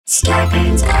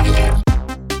Scarpins Avenue.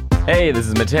 Hey, this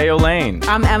is Mateo Lane.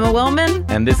 I'm Emma Willman.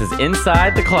 And this is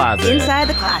Inside the Closet. Inside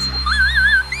the Closet.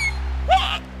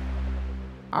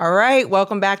 All right,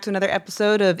 welcome back to another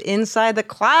episode of Inside the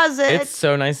Closet. It's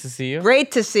so nice to see you.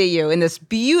 Great to see you in this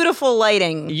beautiful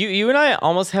lighting. You and I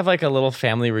almost have like a little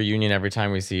family reunion every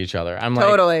time we see each other. I'm like,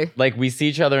 Totally. Like we see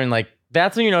each other and like,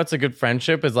 that's when you know it's a good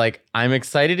friendship is like, I'm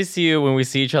excited to see you. When we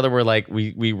see each other, we're like,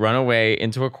 we run away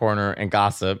into a corner and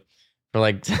gossip for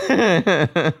like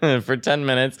for 10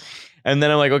 minutes. And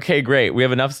then I'm like, okay, great. We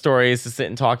have enough stories to sit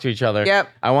and talk to each other. Yep.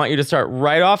 I want you to start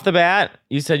right off the bat.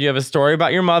 You said you have a story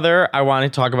about your mother. I want to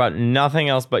talk about nothing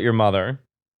else but your mother.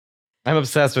 I'm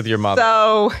obsessed with your mother.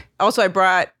 So, also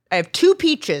I have 2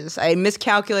 peaches. I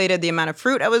miscalculated the amount of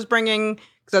fruit I was bringing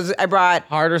because I brought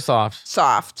Hard or soft?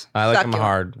 soft. I like them succulent.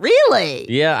 hard.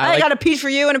 Really? Yeah, I got a peach for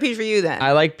you and a peach for you then.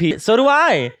 I like peach. So do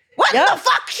I. What Yeah. the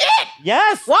fuck shit?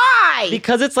 Yes. Why?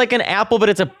 Because it's like an apple, but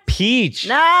it's a peach.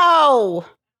 No.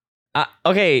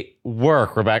 Okay,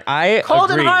 work, Rebecca. I Cold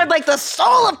agree. and hard like the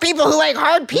soul of people who like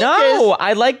hard peaches. No,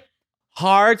 I like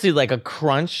hard to like a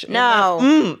crunch.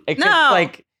 No. It No. could,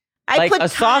 like I put a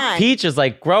soft time. peach is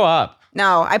like grow up.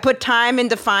 No, I put time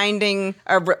into finding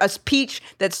a peach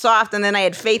that's soft, and then I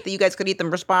had faith that you guys could eat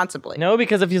them responsibly. No,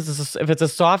 because if it's a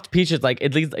soft peach, it's like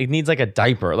it needs like a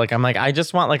diaper. Like I'm like I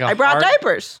just want like a. I brought hard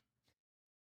diapers.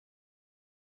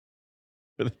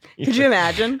 Could you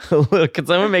imagine? Look, can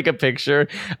someone make a picture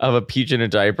of a peach in a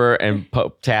diaper and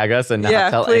tag us and not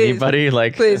Yeah, tell please. anybody?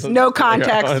 Like, Please, no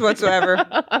context whatsoever.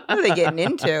 What are they getting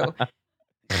into?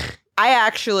 I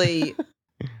actually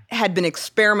had been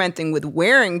experimenting with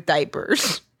wearing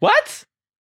diapers. What?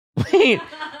 Wait,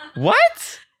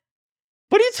 what?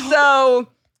 What are you talking? So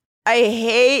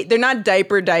they're not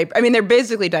diaper. I mean, they're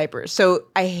basically diapers. So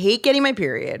I hate getting my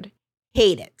period.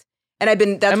 Hate it.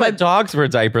 And that's why dogs wear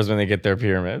diapers when they get their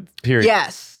period.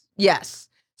 Yes.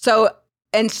 So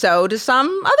do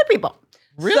some other people.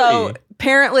 Really? So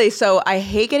apparently, I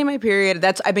hate getting my period.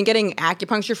 I've been getting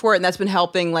acupuncture for it, and that's been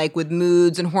helping like with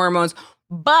moods and hormones.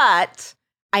 But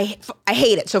I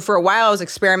hate it. So for a while, I was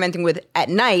experimenting with at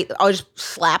night. I'll just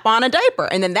slap on a diaper,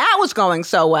 and then that was going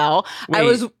so well.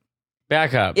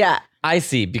 Back up. Yeah. I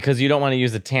see, because you don't want to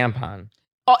use a tampon.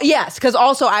 Oh, yes, because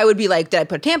also I would be like, did I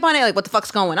put a tampon in it? Like, what the fuck's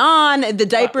going on? The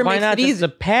diaper Why makes not it just easy. a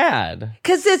pad?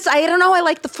 Because I don't know, I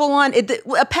like the full on,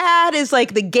 a pad is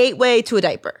like the gateway to a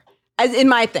diaper, as in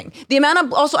my thing. The amount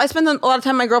of, also, I spend a lot of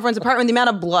time in my girlfriend's apartment, the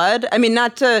amount of blood, I mean,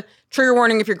 not to, trigger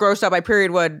warning if you're grossed out by period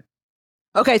would.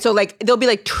 Okay, so like, there'll be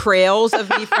like trails of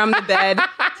me from the bed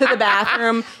to the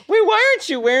bathroom. Wait, why aren't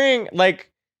you wearing,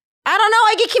 like... I don't know,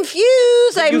 I get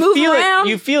confused, I move around.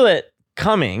 You feel it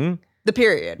coming. The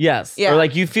period. Yes. Yeah. Or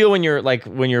like you feel when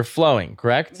you're flowing,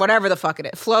 correct? Whatever the fuck it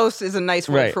is. Flows is a nice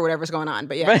word Right. for whatever's going on,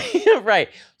 but yeah. Right. Right.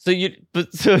 So you're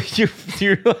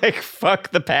like,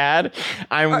 fuck the pad.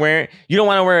 You don't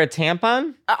want to wear a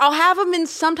tampon? I'll have them in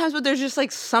sometimes, but there's just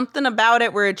like something about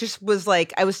it where it just was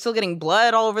like I was still getting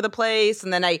blood all over the place,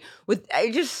 and then it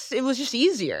was just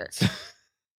easier.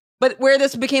 But where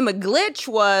this became a glitch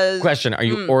was Question: are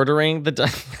you ordering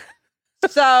the?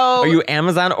 So Are you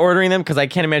Amazon ordering them? Because I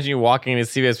can't imagine you walking into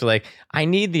CVS for like, I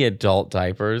need the adult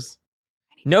diapers.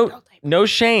 No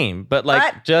shame, but like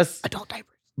What? just adult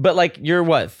diapers. But like you're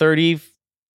what,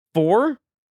 34?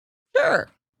 Sure.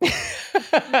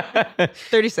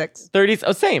 36. 30.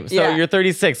 Oh, same. So Yeah. you're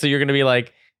 36. So you're gonna be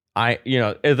like,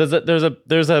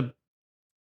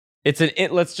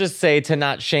 let's just say, to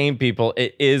not shame people,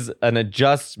 it is an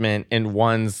adjustment in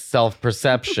one's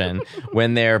self-perception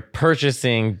when they're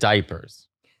purchasing diapers.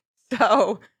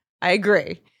 So I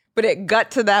agree. But it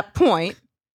got to that point.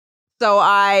 So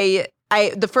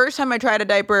the first time I tried a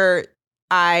diaper,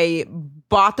 I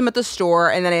bought them at the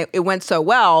store, and then it went so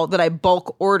well that I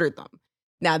bulk ordered them.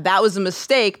 Now, that was a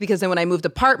mistake because then when I moved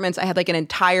apartments, I had like an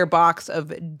entire box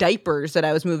of diapers that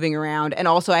I was moving around. And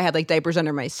also I had like diapers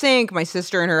under my sink. My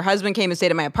sister and her husband came and stayed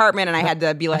at my apartment, and I had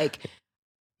to be like,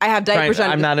 I have diapers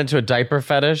under. I'm not into a diaper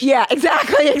fetish. Yeah,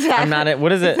 exactly. I'm not.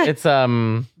 What is it? It's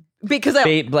because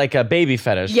like a baby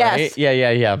fetish. Yes. Right?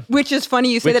 Yeah. Which is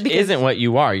funny you say Which that because isn't what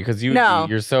you are, because No.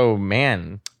 you're so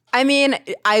man. I mean,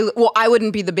 I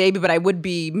wouldn't be the baby, but I would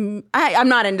be. I'm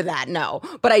not into that, no.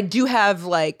 But I do have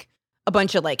like a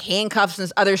bunch of like handcuffs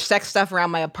and other sex stuff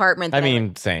around my apartment.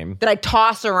 Same. That I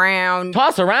toss around.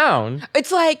 Toss around.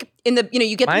 It's like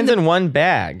you get. Mine's in one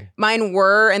bag. Mine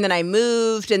were, and then I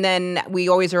moved, and then we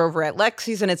always are over at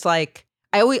Lexi's, and it's like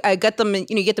I get them.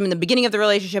 You get them in the beginning of the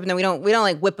relationship, and then we don't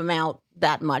like whip them out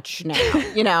that much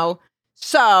now.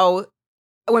 So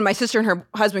when my sister and her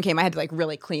husband came, I had to like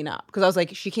really clean up because I was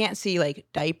like, she can't see like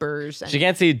diapers. She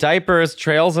can't see diapers,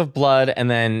 trails of blood, and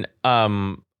then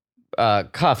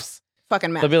cuffs.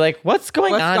 Fucking mess. They'll be like, "What's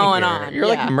going What's on going here? on? You're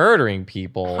Yeah. like murdering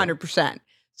people." 100%.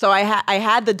 So I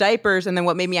had the diapers, and then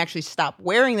what made me actually stop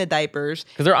wearing the diapers?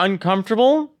 Because they're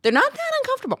uncomfortable. They're not that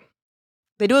uncomfortable.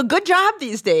 They do a good job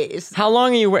these days. How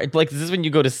long are you wearing? Like, is this when you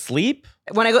go to sleep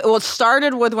It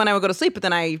started with when I would go to sleep, but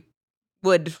then I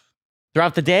would.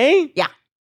 throughout the day? Yeah.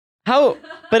 How?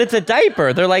 But it's a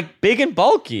diaper. They're like big and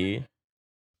bulky.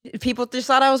 People just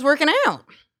thought I was working out,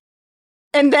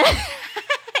 and then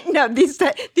no, these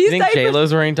You think diapers.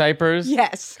 J-Lo's wearing diapers?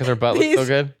 Yes, Because her butt looks so These-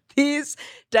 good. these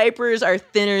diapers are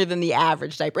thinner than the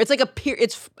average diaper. It's like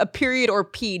it's a period or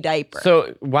pee diaper.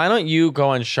 So why don't you go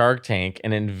on Shark Tank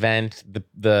and invent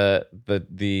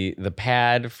the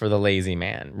pad for the lazy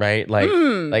man, right?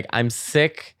 Like I'm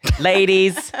sick.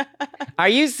 Ladies, are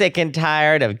you sick and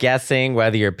tired of guessing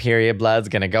whether your period blood's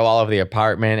gonna go all over the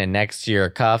apartment and next to your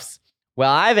cuffs?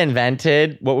 Well, I've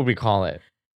invented, what would we call it?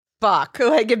 fuck,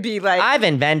 like it'd be like I've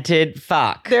invented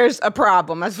fuck. there's a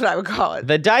problem. That's what I would call it.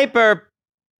 The diaper.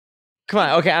 Come on,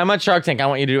 okay, I'm on Shark Tank. I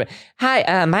want you to do it.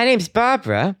 Hi, my name's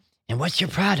Barbara, and what's your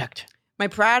product? My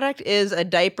product is a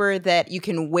diaper that you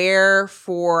can wear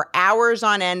for hours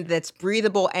on end that's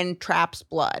breathable and traps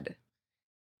blood.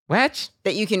 What?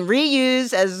 That you can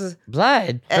reuse as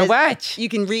Blood? For As- what? you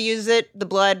can reuse it, the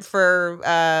blood for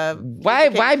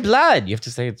Why blood? You have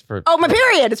to say it's for. Oh, my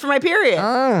period. It's for my period.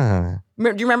 Ah. Do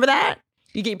you remember that?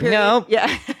 You get your period? No.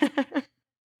 Yeah.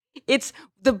 It's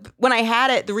when I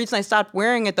had it, the reason I stopped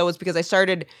wearing it though was because I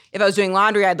started, if I was doing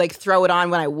laundry, I'd like throw it on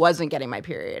when I wasn't getting my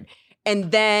period.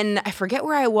 And then I forget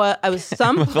where I was. I was The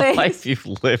someplace. life you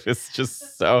live is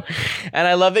just so. And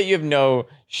I love that you have no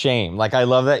shame. Like, I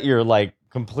love that you're like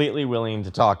completely willing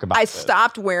to talk about I this.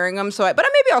 stopped wearing them. But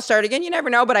maybe I'll start again. You never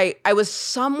know. But I was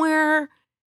somewhere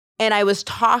and I was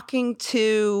talking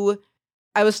to,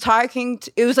 it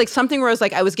was like something where I was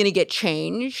like, I was going to get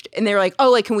changed. And they were like, oh,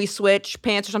 like, can we switch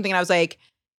pants or something? And I was like,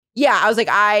 yeah,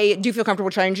 I do feel comfortable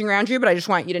changing around you, but I just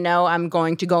want you to know I'm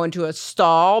going to go into a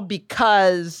stall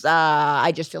because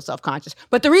I just feel self-conscious.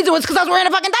 But the reason was because I was wearing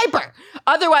a fucking diaper.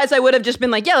 Otherwise, I would have just been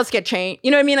like, yeah, let's get changed.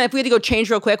 You know what I mean? If we had to go change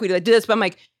real quick, we'd like do this. But I'm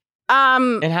like,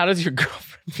 And how does your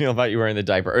girlfriend feel about you wearing the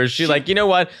diaper? Or is she like, you know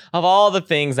what? Of all the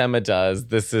things Emma does,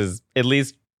 this is at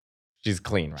least she's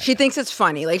clean, right? she thinks it's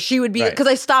funny. Like she would be, Right. because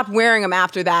I stopped wearing them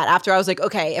after that. After I was like,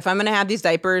 okay, if I'm going to have these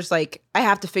diapers, like I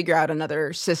have to figure out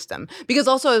another system. Because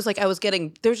also I was like, there was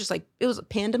just like, it was a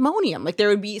pandemonium. Like there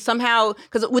would be somehow,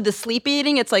 because with the sleep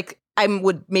eating, it's like, I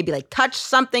would maybe like touch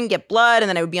something, get blood, and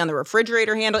then I would be on the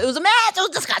refrigerator handle. It was a mess. It was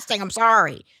disgusting. I'm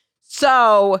sorry.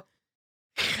 So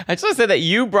I just want to say that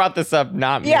you brought this up,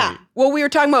 not me. yeah. Well, we were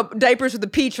talking about diapers with the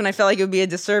peach, and I felt like it would be a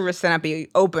disservice to not be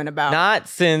open about. Not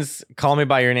since Call Me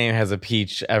By Your Name has a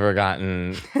peach ever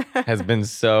has been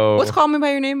so. What's Call Me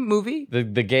By Your Name movie? the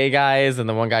gay guys and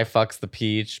the one guy fucks the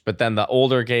peach, but then the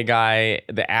older gay guy,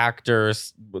 the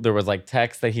actors, there was like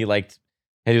text that he liked,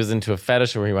 that he was into a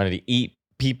fetish where he wanted to eat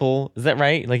people. Is that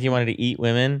right? Like he wanted to eat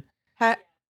women.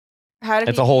 How did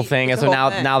It's he a whole eat- thing. it's And a so whole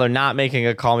now thing. now they're not making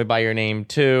a Call Me By Your Name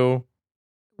too.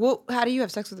 Well, how do you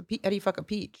have sex with a peach? How do you fuck a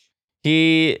peach?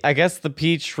 I guess the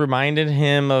peach reminded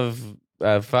him of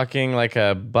fucking like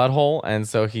a butthole, and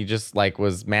so he just like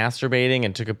was masturbating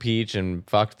and took a peach and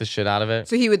fucked the shit out of it.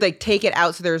 So he would like take it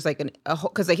out. So there was like a hole,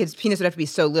 because like his penis would have to be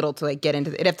so little to like get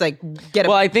into it'd have to like get a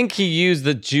Well, I think he used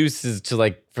the juices to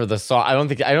like for the sauce. I don't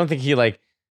think he like.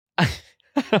 I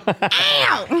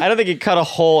don't think he cut a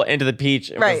hole into the peach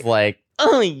and was Right. like,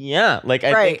 oh yeah, like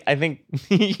Right. I think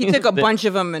he took a bunch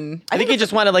of them, and I think he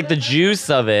just wanted like the juice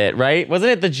of it, right?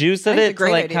 Wasn't it the juice of I think it's a it to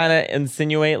great like idea. kind of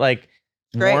insinuate like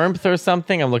Great. warmth or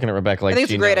something? I'm looking at Rebecca like I think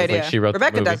it's she a great knows, idea. like she wrote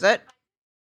Rebecca the movie. does it.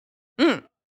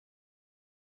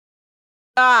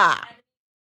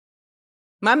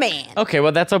 My man. Okay,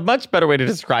 well that's a much better way to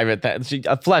describe it. That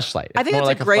a fleshlight. I think more that's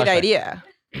like a great fleshlight. idea.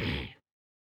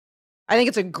 I think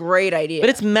it's a great idea. But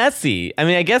it's messy. I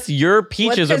mean, I guess your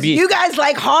peaches would be. You guys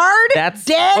like hard, That's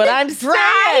dead, what I'm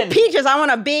dry saying. peaches. I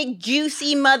want a big,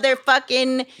 juicy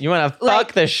motherfucking. You want to like-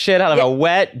 fuck the shit out of Yeah. a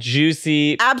wet,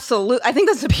 juicy. Absolute. I think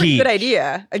that's a pretty good Peach.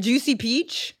 idea. A juicy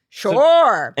peach.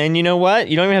 Sure. And you know what?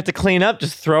 You don't even have to clean up.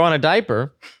 Just throw on a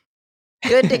diaper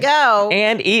Good to go.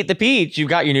 and eat the peach. You've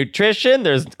got your nutrition.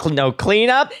 There's no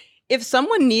cleanup. If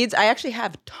someone needs, I actually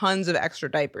have tons of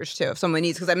extra diapers too. If someone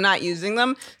needs, because I'm not using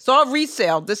them, so I'll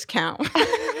resale discount.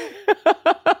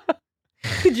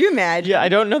 Could you imagine? Yeah, I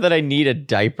don't know that I need a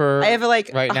diaper. I have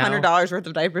like right now. $100 worth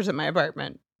of diapers in my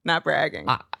apartment. Not bragging.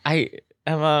 I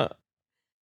am a.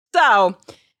 So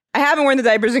I haven't worn the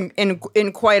diapers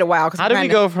in quite a while. How did we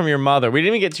go from your mother? We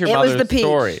didn't even get to your It was mother's the peach.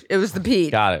 story. It was the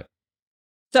peach. Got it.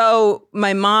 So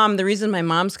my mom, the reason my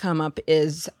mom's come up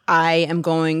is I am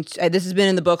going to, this has been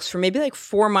in the books for maybe like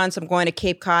 4 months. I'm going to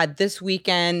Cape Cod this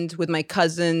weekend with my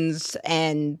cousins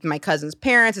and my cousins'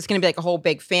 parents. It's going to be like a whole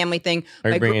big family thing.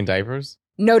 Are you bringing diapers?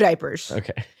 No diapers.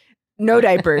 Okay. No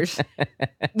diapers.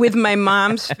 With my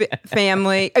mom's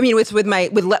family. I mean, it's with my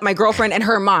girlfriend and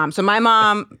her mom. So my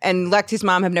mom and Lexi's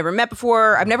mom have never met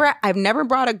before. I've never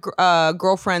brought a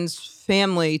girlfriend's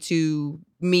family to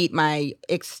meet my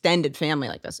extended family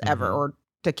like this ever, or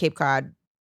to Cape Cod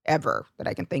ever that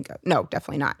I can think of. No,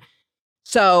 definitely not.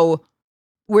 So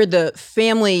where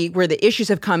the issues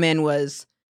have come in was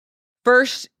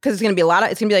first, because it's going to be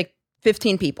it's going to be like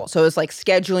 15 people. So it's like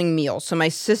scheduling meals. So my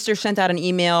sister sent out an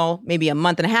email maybe a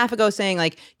month and a half ago saying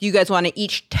like, do you guys want to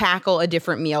each tackle a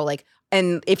different meal? Like,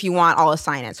 and if you want, I'll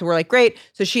assign it. So we're like, great.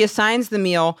 So she assigns the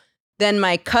meal. Then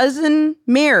my cousin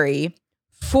Mary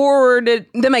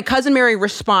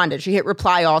responded. She hit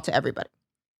reply all to everybody.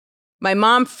 My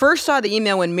mom first saw the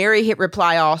email when Mary hit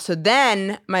reply all. So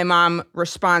then my mom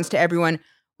responds to everyone,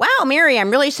 wow, Mary, I'm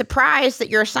really surprised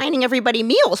that you're assigning everybody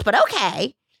meals, but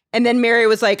okay. And then Mary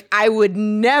was like, I would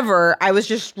never. I was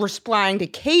just replying to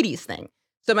Katie's thing.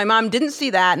 So my mom didn't see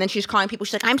that. And then she's calling people.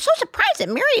 She's like, I'm so surprised that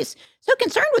Mary is so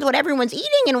concerned with what everyone's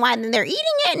eating and why they're eating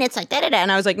it. And it's like, da-da-da.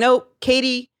 And I was like, no,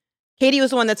 Katie was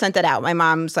the one that sent that out. My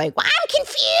mom's like, well, I'm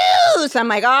confused. I'm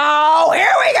like, oh,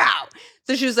 here we go.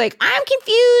 So she was like, I'm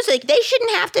confused. Like, they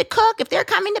shouldn't have to cook if they're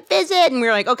coming to visit. And we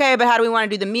were like, okay, but how do we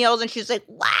want to do the meals? And she's like,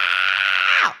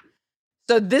 wow.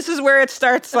 So this is where it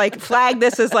starts, like, flag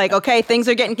this as like, okay, things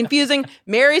are getting confusing.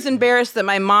 Mary's embarrassed that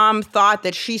my mom thought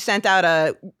that she sent out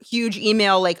a huge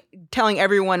email, like, telling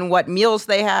everyone what meals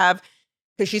they have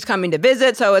because she's coming to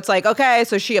visit. So it's like, okay,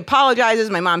 so she apologizes.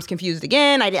 My mom's confused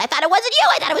again. I thought it wasn't you.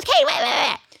 I thought it was Kate. Wait, wait,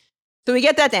 wait. So we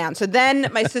get that down. So then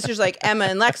my sister's like, Emma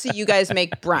and Lexi, you guys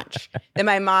make brunch. Then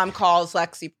my mom calls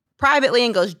Lexi privately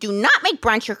and goes, do not make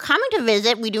brunch. You're coming to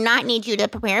visit. We do not need you to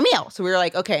prepare a meal. So we were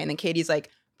like, okay. And then Katie's like,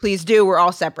 please do. We're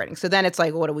all separating. So then it's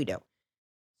like, what do we do?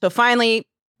 So finally,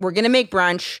 we're going to make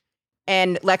brunch.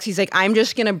 And Lexi's like, I'm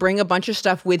just going to bring a bunch of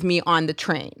stuff with me on the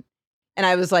train. And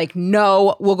I was like,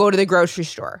 no, we'll go to the grocery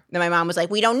store. Then my mom was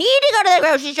like, we don't need to go to the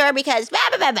grocery store because blah,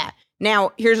 blah, blah, blah.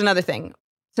 Now, here's another thing.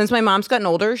 Since my mom's gotten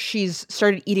older, she's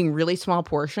started eating really small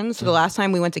portions. So the last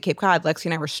time we went to Cape Cod, Lexi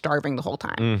and I were starving the whole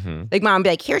time. Like, mom would be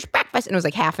like, here's breakfast. And it was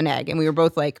like half an egg. And we were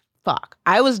both like, fuck.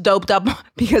 I was doped up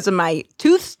because of my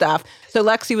tooth stuff. So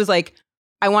Lexi was like,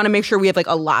 I want to make sure we have like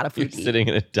a lot of food. You're sitting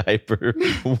in a diaper,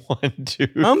 1, 2.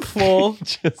 I'm full.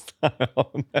 Just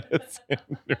on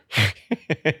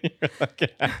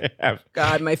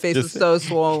God, my face is so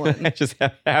swollen. I just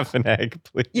have half an egg,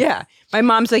 please. Yeah. My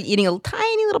mom's like eating a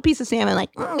tiny little piece of salmon,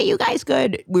 like, are you guys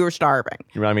good? We were starving.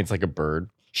 You remind me it's like a bird.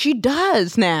 She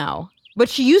does now, but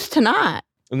she used to not.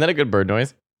 Isn't that a good bird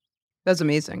noise? That was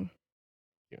amazing.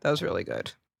 That was really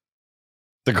good.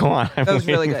 So go on. That was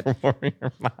really good.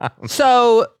 Your mom.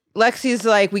 So Lexi's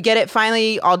like, we get it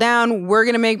finally all down. We're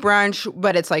going to make brunch,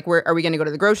 but it's like, are we going to go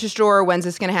to the grocery store? When's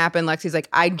this going to happen? Lexi's like,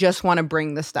 I just want to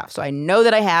bring the stuff. So I know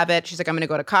that I have it. She's like, I'm going to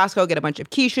go to Costco, get a bunch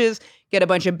of quiches, get a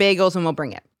bunch of bagels, and we'll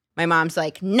bring it. My mom's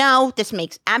like, no, this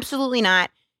makes absolutely not.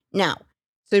 No.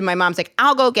 So my mom's like,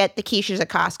 I'll go get the quiches at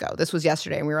Costco. This was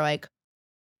yesterday. And we were like,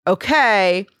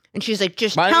 okay. And she's like,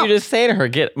 why don't you just say to her,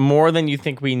 get more than you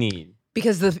think we need?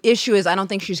 Because the issue is, I don't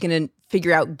think she's going to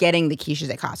figure out getting the quiches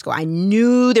at Costco. I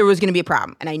knew there was going to be a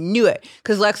problem, and I knew it.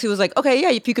 Because Lexi was like, okay, yeah,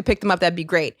 if you could pick them up, that'd be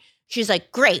great. She's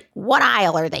like, great. What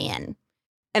aisle are they in?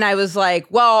 And I was like,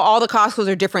 well, all the Costcos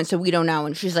are different, so we don't know.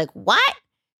 And she's like, what?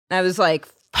 And I was like,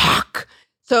 fuck.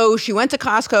 So she went to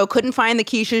Costco, couldn't find the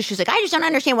quiches. She's like, I just don't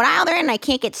understand what aisle they're in. I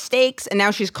can't get steaks. And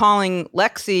now she's calling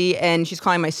Lexi, and she's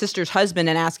calling my sister's husband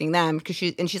and asking them because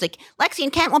she's like, Lexi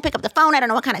and Kent won't pick up the phone. I don't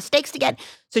know what kind of steaks to get.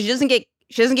 So she doesn't get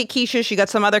quiches. She got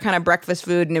some other kind of breakfast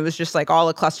food, and it was just like all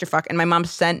a clusterfuck. And my mom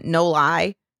sent, no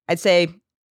lie, I'd say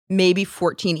maybe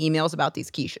 14 emails about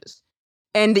these quiches.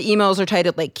 And the emails are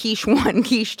titled like quiche 1,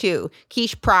 quiche 2,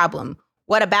 quiche problem.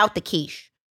 What about the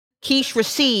quiche? Quiche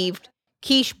received.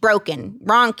 Quiche broken.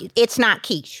 Wrong. It's not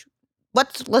quiche.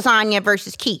 What's lasagna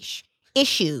versus quiche?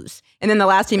 Issues. And then the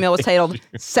last email was titled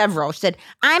several. She said,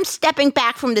 I'm stepping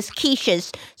back from this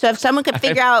quiches. So if someone could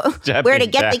figure out where to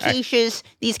get the quiches,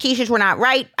 these quiches were not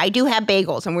right. I do have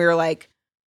bagels. And we were like,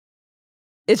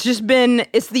 it's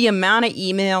the amount of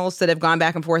emails that have gone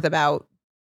back and forth about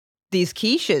these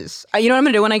quiches. You know what I'm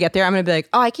going to do when I get there? I'm going to be like,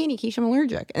 oh, I can't eat quiche. I'm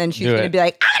allergic. And then she's going to be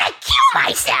like, I'm going to kill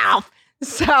myself.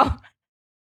 So...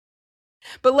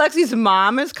 But Lexi's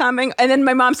mom is coming. And then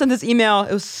my mom sent this email.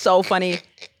 It was so funny.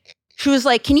 She was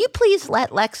like, can you please let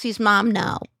Lexi's mom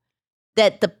know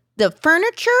that the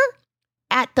furniture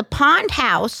at the pond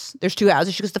house, there's 2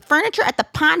 houses. She goes, the furniture at the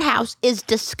pond house is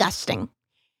disgusting.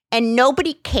 And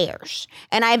nobody cares.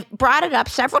 And I've brought it up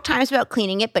several times about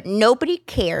cleaning it, but nobody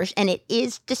cares. And it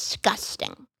is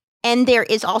disgusting. And there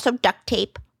is also duct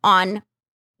tape on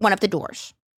one of the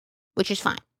doors, which is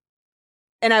fine.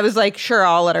 And I was like, sure,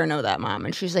 I'll let her know that, Mom.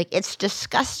 And she's like, it's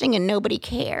disgusting and nobody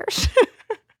cares.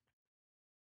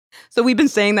 So we've been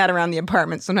saying that around the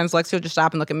apartment. Sometimes Lexi will just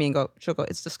stop and look at me and she'll go,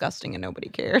 it's disgusting and nobody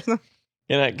cares.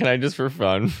 Can I just for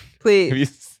fun?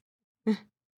 Please.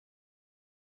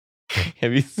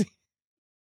 Have you seen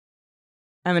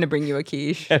I'm going to bring you a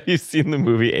quiche. Have you seen the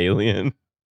movie Alien?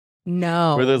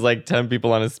 No. Where there's like 10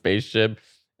 people on a spaceship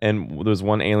and there's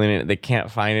one alien and they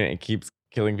can't find it and it keeps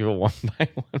killing people one by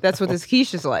one. That's what this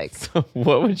quiche is like. So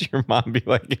what would your mom be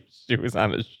like if she was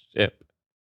on a ship?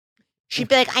 She'd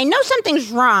be like, I know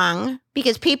something's wrong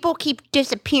because people keep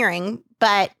disappearing,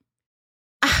 but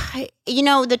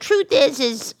the truth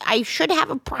is I should have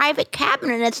a private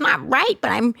cabin and it's not right, but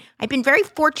I've been very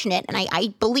fortunate and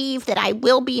I believe that I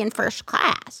will be in first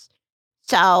class.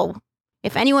 So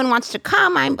if anyone wants to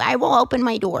come, I will open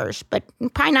my doors, but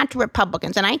probably not to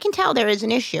Republicans. And I can tell there is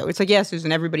an issue. It's like, yeah,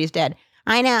 Susan, everybody's dead.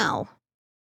 I know.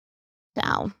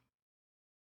 So,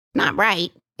 not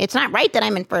right. It's not right that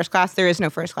I'm in first class. There is no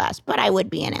first class. But I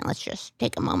would be in it. Let's just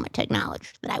take a moment to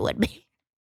acknowledge that I would be.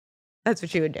 That's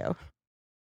what she would do.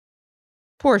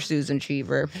 Poor Susan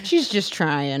Cheever. She's just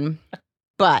trying.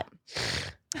 But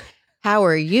how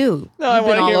are you? No, I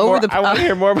want to hear more. I want to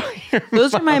hear more about your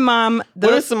Those mom. are my mom.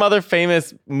 What are some other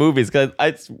famous movies?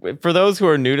 Because for those who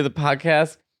are new to the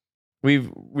podcast, we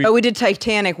did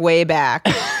Titanic way back.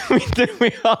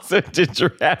 we also did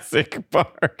Jurassic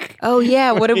Park. Oh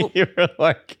yeah, what you were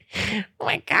like, oh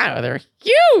my god, they're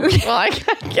huge. Well, I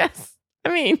guess. I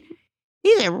mean,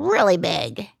 these are really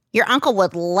big. Your uncle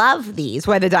would love these.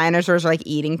 Why the dinosaurs are like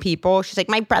eating people. She's like,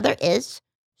 my brother is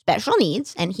special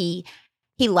needs, and he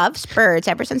loves birds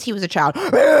ever since he was a child.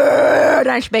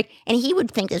 And he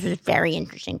would think this was very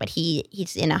interesting, but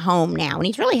he's in a home now, and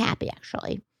he's really happy,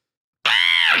 actually.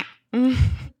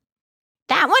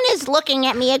 That one is looking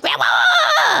at me. Nick,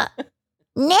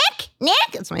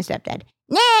 that's my stepdad.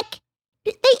 Nick,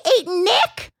 they ate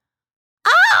Nick.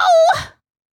 Oh,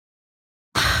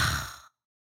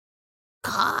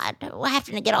 God, we're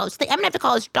having to get all this thing. I'm gonna have to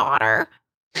call his daughter.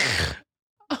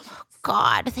 Oh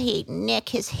God, they ate Nick,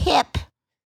 his hip.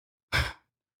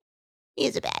 He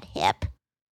has a bad hip.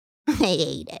 They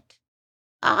ate it.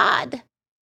 God.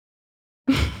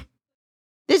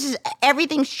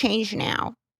 Everything's changed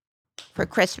now for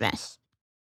Christmas.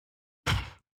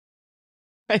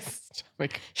 my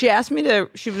stomach. She asked me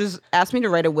to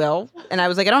write a will, and I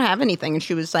was like, I don't have anything. And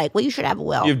she was like, well, you should have a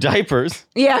will. You have diapers.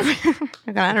 Yeah.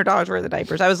 I got $100 worth of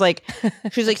diapers. I was like,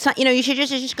 she was like, you should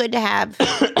it's just good to have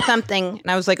something.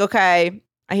 And I was like, okay,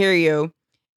 I hear you.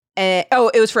 It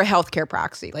was for a healthcare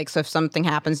proxy. Like, so if something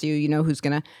happens to you, you know who's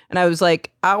gonna. And I was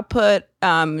like, I'll put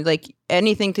like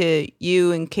anything to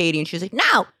you and Katie. And she's like,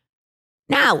 no,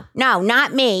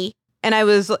 not me. And I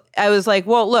was like,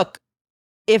 well, look,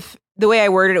 if the way I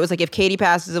worded it was like, if Katie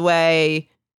passes away,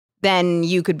 then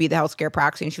you could be the healthcare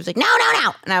proxy. And she was like, no.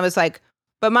 And I was like,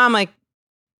 but Mom, like,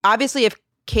 obviously if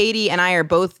Katie and I are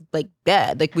both like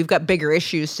dead, like we've got bigger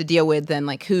issues to deal with than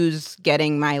like who's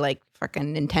getting my like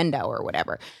fucking Nintendo or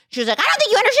whatever. She was like, I don't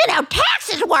think you understand how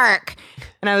taxes work.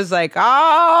 And I was like, all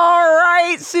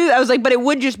right, Sue. I was like, but it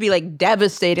would just be like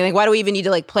devastating. Like, why do we even need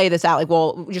to like play this out? Like,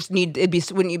 well,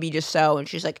 wouldn't you be just so? And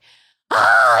she's like,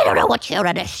 oh, I don't know what you don't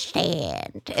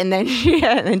understand. And then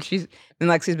Lexi's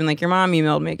been like, your mom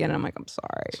emailed me again. And I'm like, I'm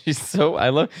sorry.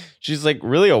 She's like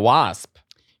really a wasp.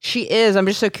 She is. I'm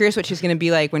just so curious what she's going to be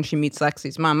like when she meets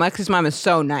Lexi's mom. Lexi's mom is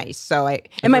so nice.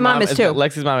 And my mom is too.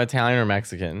 Lexi's mom Italian or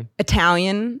Mexican?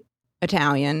 Italian,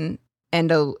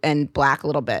 and black a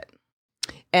little bit.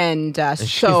 And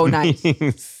so nice.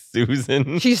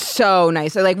 Susan. She's so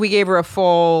nice. Like, we gave her a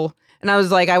full, and I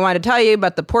was like, I wanted to tell you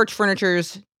about the porch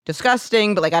furniture's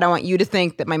disgusting, but like, I don't want you to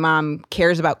think that my mom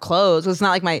cares about clothes. It's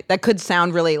not like that could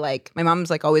sound really like, my mom's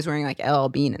like always wearing like LL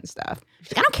Bean and stuff.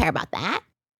 She's like, I don't care about that.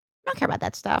 I don't care about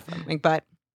that stuff. I'm like, but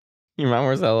your mom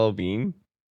wears LL Bean?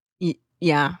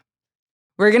 Yeah.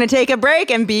 We're going to take a break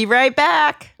and be right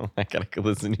back. Oh, I gotta go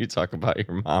listen to you talk about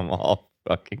your mom all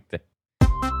fucking day.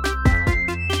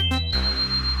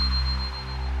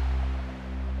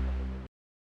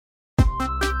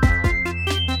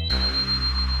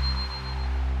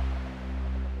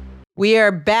 We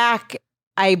are back.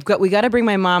 We got to bring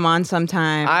my mom on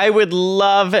sometime. I would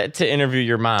love to interview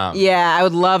your mom. Yeah, I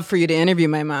would love for you to interview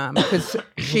my mom because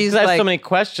she's I have like, so many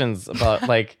questions about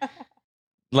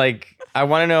like I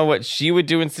want to know what she would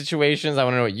do in situations. I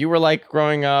want to know what you were like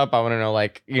growing up. I want to know,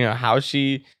 like, how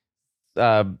she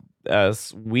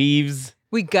weaves.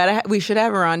 We should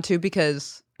have her on too,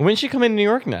 because When's she come in New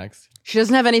York next? she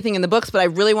doesn't have anything in the books, but I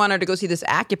really want her to go see this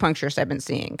acupuncturist I've been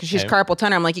seeing, because she's Okay. carpal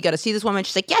tunnel. I'm like, you got to see this woman.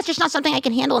 She's like, yeah, it's just not something I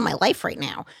can handle in my life right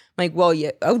now. I'm like, well,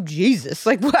 yeah. Oh, Jesus.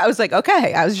 Like, I was like,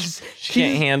 okay. I was just, She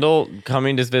can't handle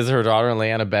coming to visit her daughter and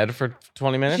lay on a bed for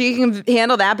 20 minutes? she can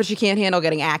handle that, but she can't handle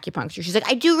getting acupuncture. She's like,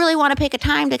 I do really want to pick a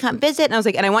time to come visit. And I was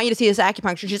like, and I want you to see this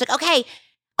acupuncture. She's like, okay,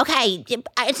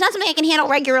 it's not something I can handle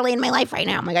regularly in my life right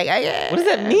now. I'm like, What does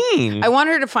that mean? I want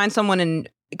her to find someone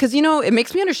because, it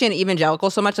makes me understand evangelical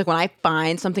so much. Like, when I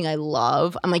find something I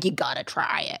love, I'm like, you got to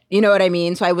try it. You know what I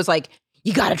mean? So I was like,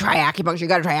 you got to try acupuncture. You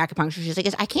got to try acupuncture. She's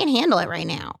like, I can't handle it right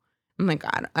now. I'm like,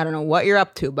 God, I don't know what you're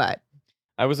up to, but.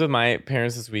 I was with my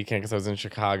parents this weekend because I was in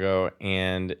Chicago,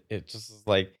 and it just was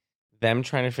like them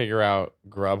trying to figure out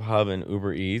Grubhub and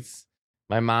Uber Eats.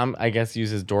 My mom, I guess,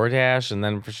 uses DoorDash, and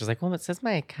then she's like, well, it says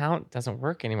my account doesn't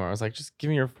work anymore. I was like, just give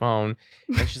me your phone.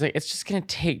 And she's like, it's just going to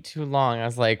take too long. I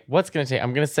was like, what's going to take?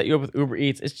 I'm going to set you up with Uber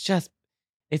Eats.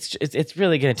 It's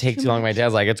really going to take too long. My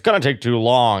dad's like, it's going to take too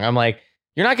long. I'm like,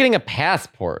 you're not getting a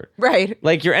passport. Right.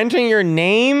 Like, you're entering your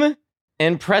name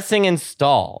and pressing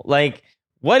install. Like,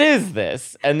 what is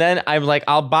this? And then I'm like,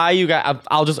 I'll buy you guys,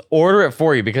 I'll just order it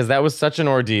for you, because that was such an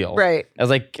ordeal. Right. I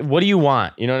was like, what do you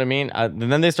want? You know what I mean? And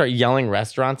then they start yelling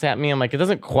restaurants at me. I'm like, it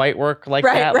doesn't quite work like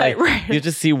that. Right. You have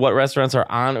to see what restaurants are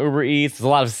on Uber Eats. There's a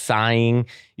lot of sighing.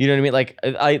 You know what I mean? Like,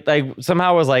 I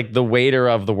somehow was like the waiter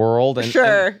of the world. And,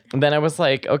 Sure. And then I was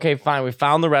like, okay, fine. We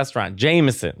found the restaurant,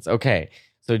 Jameson's. Okay.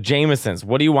 So Jameson's,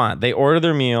 what do you want? They order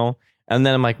their meal. And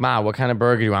then I'm like, Ma, what kind of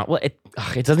burger do you want? Well, it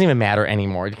doesn't even matter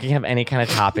anymore. You can have any kind of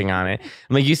topping on it.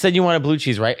 I'm like, you said you wanted blue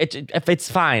cheese, right? If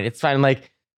it's fine, it's fine. I'm like,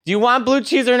 do you want blue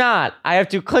cheese or not? I have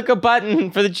to click a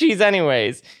button for the cheese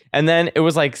anyways. And then it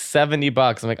was like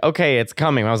 $70. I'm like, okay, it's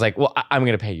coming. I was like, well, I'm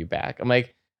going to pay you back. I'm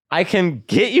like, I can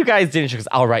get you guys dinner because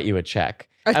I'll write you a check.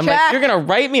 I'm like, you're going to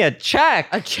write me a check?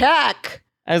 A check?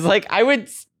 I was like,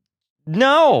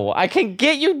 no, I can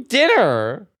get you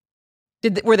dinner.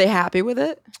 Were they happy with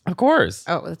it? Of course.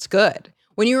 Oh, that's good.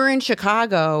 When you were in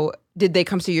Chicago, did they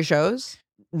come see your shows?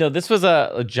 No, this was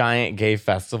a giant gay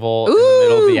festival in the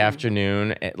middle of the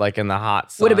afternoon, like in the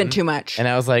hot sun. Would have been too much. And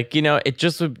I was like, it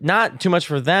just would not too much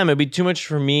for them. It'd be too much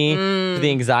for me, for the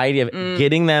anxiety of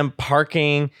getting them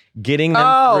parking, getting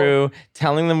them through,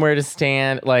 telling them where to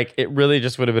stand. Like, it really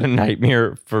just would have been a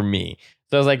nightmare for me.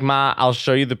 So I was like, Ma, I'll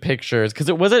show you the pictures. Because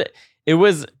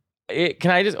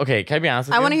can I be honest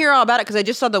with you? I want to hear all about it, because I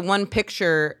just saw the one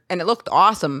picture and it looked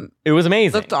awesome. It was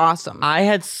amazing. It looked awesome. I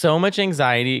had so much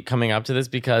anxiety coming up to this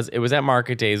because it was at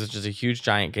Market Days, which is a huge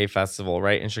giant gay festival,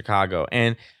 right, in Chicago.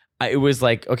 And it was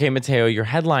like, okay, Mateo, you're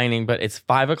headlining, but it's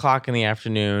 5:00 in the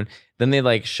afternoon. Then they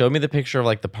like showed me the picture of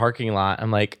like the parking lot.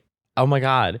 I'm like, oh my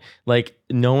God, like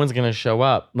no one's going to show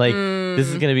up. Like this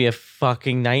is going to be a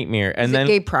fucking nightmare. And then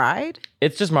Gay Pride?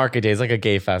 It's just Market Days, like a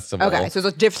gay festival. Okay, so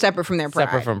it's separate from their Pride.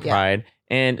 Separate from Yeah. Pride.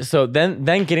 And so then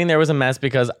getting there was a mess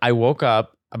because I woke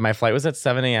up. My flight was at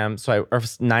 7 a.m. or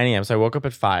 9 a.m. So I woke up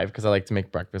at 5 because I like to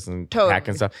make breakfast and pack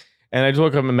and stuff. And I just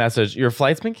woke up a message. Your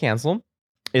flight's been canceled.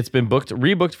 It's been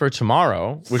rebooked for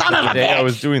tomorrow, which Son was of the a day I bitch.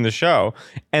 was doing the show.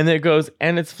 And it goes,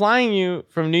 and it's flying you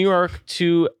from New York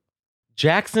to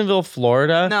Jacksonville,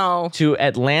 Florida, to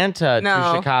Atlanta,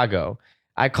 to Chicago.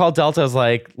 I called Delta. I was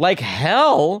like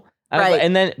hell. Right.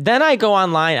 And then I go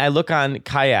online. I look on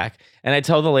Kayak, and I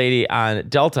tell the lady on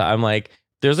Delta, I'm like,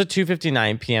 there's a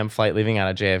 2:59 p.m. flight leaving out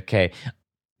of JFK.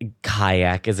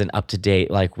 Kayak isn't up to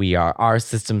date like we are. Our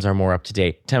systems are more up to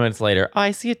date. 10 minutes later,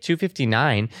 I see a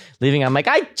 2:59 leaving. I'm like,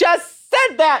 I just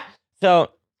said that.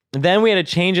 So then we had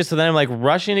to change it. So then I'm like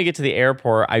rushing to get to the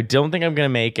airport. I don't think I'm going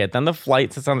to make it. Then the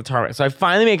flight sits on the tarmac. So I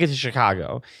finally make it to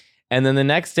Chicago. And then the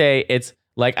next day, it's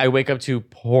like I wake up to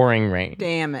pouring rain.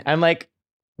 Damn it. I'm like,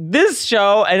 this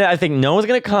show, and I think no one's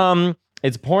going to come.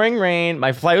 It's pouring rain.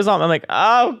 My flight was on. I'm like,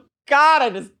 oh God, I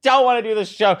just don't want to do this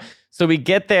show. So we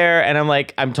get there, and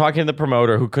I'm talking to the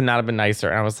promoter, who could not have been nicer.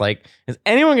 And I was like, is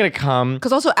anyone going to come?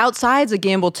 Because also outside's a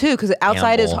gamble too, because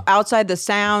outside is outside the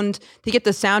sound. To get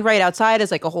the sound right outside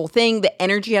is like a whole thing. The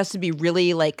energy has to be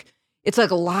really like, it's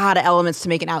like a lot of elements to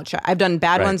make an outshot. I've done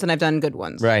bad ones and I've done good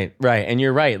ones. Right. And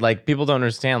you're right. Like, people don't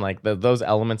understand, like, those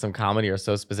elements of comedy are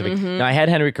so specific. Now, I had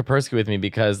Henry Kapersky with me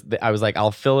because I was like,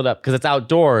 I'll fill it up because it's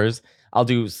outdoors. I'll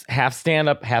do half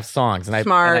stand-up, half songs. And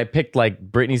I picked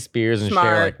like Britney Spears and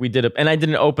Cher. Like, and I did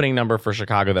an opening number for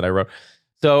Chicago that I wrote.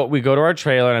 So we go to our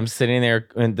trailer, and I'm sitting there,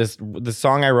 and the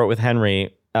song I wrote with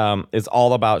Henry is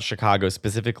all about Chicago,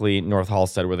 specifically North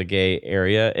Halstead, where the gay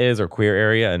area is, or queer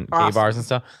area, and gay bars and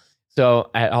stuff. So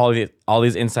I had all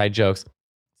these inside jokes.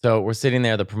 So we're sitting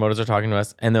there, the promoters are talking to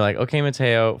us, and they're like, okay,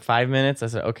 Mateo, 5 minutes. I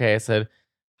said, okay. I said,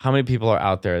 how many people are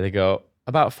out there? They go,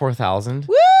 about 4,000.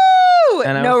 Woo!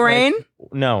 And I No was rain?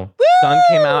 like, no. Woo! Sun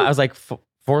came out. I was like,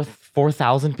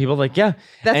 4,000 people? Like, yeah.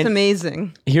 That's And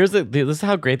amazing. this is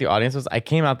how great the audience was. I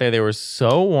came out there, they were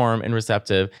so warm and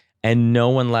receptive, and no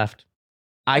one left.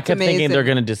 I That's kept thinking amazing. they're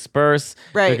going to disperse.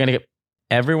 They're Right. going to get.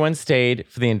 Everyone stayed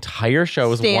for the entire show. It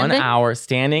was 1 Standing? hour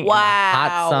standing in the hot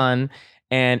Wow. sun.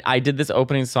 And I did this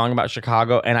opening song about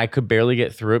Chicago, and I could barely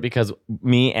get through it because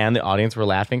me and the audience were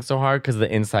laughing so hard because of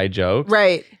the inside jokes.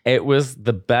 Right. It was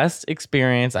the best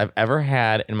experience I've ever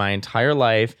had in my entire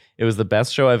life. It was the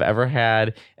best show I've ever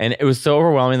had. And it was so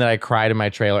overwhelming that I cried in my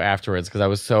trailer afterwards because I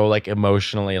was so like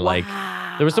emotionally like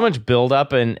there was so much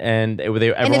buildup and everyone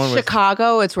And it's was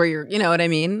Chicago. It's where you're, you know what I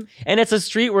mean? and it's a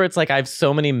street where it's like I have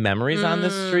so many memories on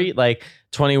this street, like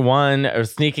 21 or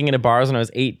sneaking into bars when I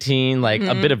was 18, like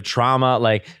a bit of trauma.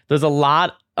 Like there's a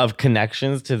lot of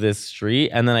connections to this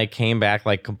street. And then I came back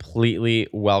like completely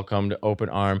welcomed, open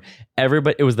arm.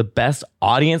 Everybody, it was the best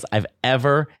audience I've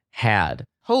ever had.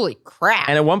 Holy crap.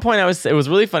 And at one point it was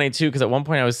really funny too, because at one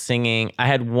point I was singing, I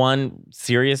had one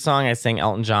serious song. I sang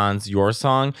Elton John's Your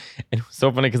Song. And it was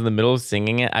so funny because in the middle of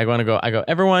singing it, I go,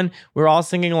 everyone, we're all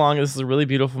singing along. This is a really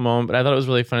beautiful moment. But I thought it was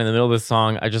really funny. In the middle of this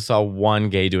song, I just saw one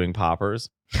gay doing poppers.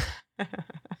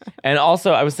 And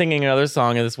also I was singing another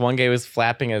song and this one gay was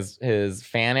flapping his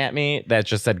fan at me that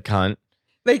just said cunt.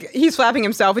 Like he's flapping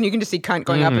himself and you can just see cunt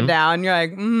going up and down. You're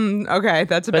like, okay,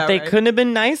 that's about But they right. couldn't have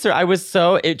been nicer.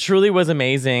 It truly was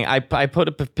amazing. I put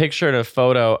a picture and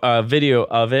a video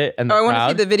of it. And the I want to crowd.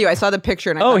 see the video. I saw the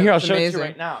picture and I Oh, thought here, it I'll was show it to amazing. you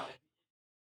right now.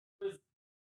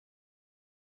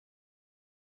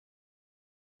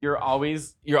 You're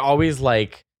always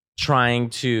like trying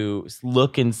to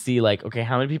look and see like, okay,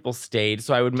 how many people stayed?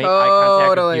 So I would make eye contact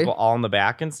with Totally. people all in the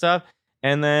back and stuff.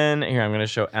 And then here, I'm going to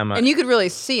show Emma. And you could really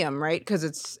see him, right? Because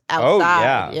it's Oh,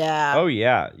 outside. yeah. Oh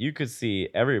yeah, you could see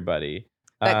everybody.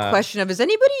 That question of is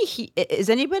anybody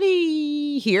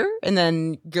here? And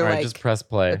then you're all right, like, just press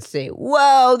play. let's see.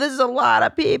 Whoa, this is a lot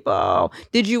of people.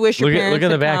 Did you wish your parents Look at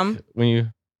the had back come? when you.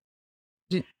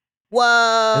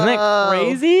 Whoa. Isn't that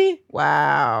crazy?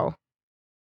 Wow.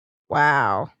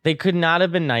 They could not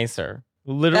have been nicer.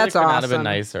 Literally That's could awesome. not have been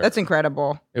nicer. That's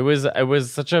incredible. It was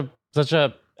such a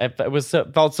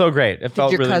felt so great. It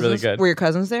felt really, really good. Were your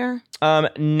cousins there?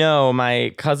 No,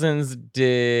 my cousins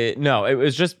did. No, it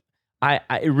was just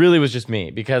it really was just me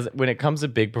because when it comes to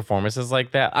big performances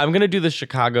like that, I'm gonna do the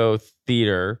Chicago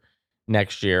Theater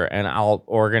next year, and I'll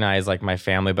organize like my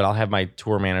family, but I'll have my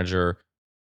tour manager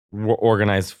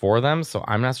organize for them, so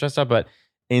I'm not stressed out. But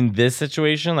in this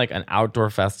situation, like an outdoor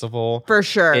festival, For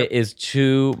sure. it is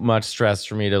too much stress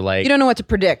for me to like. You don't know what to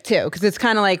predict too, because it's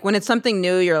kind of like when it's something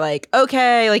new, you're like,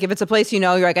 okay, like if it's a place you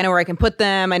know, you're like, I know where I can put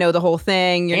them. I know the whole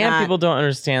thing. You're and not people don't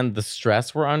understand the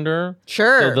stress we're under.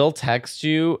 sure. So they'll text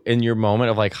you in your moment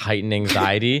of like heightened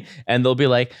anxiety, and they'll be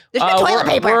like, There's no toilet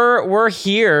paper." We're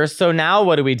here. So now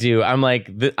what do we do?" I'm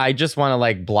like, I just want to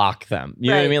like block them. You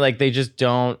know what I Right. mean? Like they just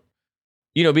don't.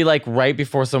 Be like right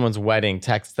before someone's wedding,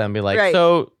 text them, be like, Right.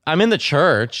 "So I'm in the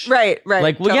church." right.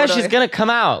 Like, well, yeah, she's gonna come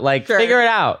out. Like, Sure. figure it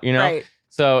out. Right.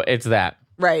 So it's that.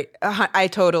 Right. I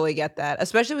totally get that,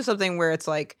 especially with something where it's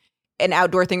like an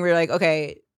outdoor thing where you're like,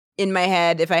 okay, in my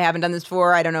head, if I haven't done this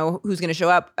before, I don't know who's going to show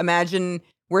up. Imagine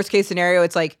worst case scenario,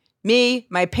 it's like me,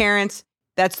 my parents.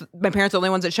 My parents are the only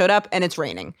ones that showed up, and it's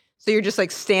raining. So you're just like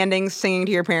standing, singing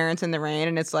to your parents in the rain,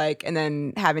 and it's like, and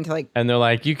then having to like. And they're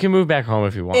like, "You can move back home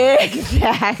if you want."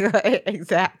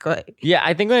 Exactly. Yeah,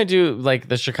 I think when I do like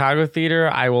the Chicago Theater,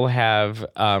 I will have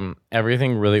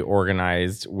everything really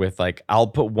organized with like I'll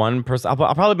put one person. I'll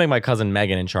probably make my cousin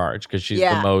Megan in charge because she's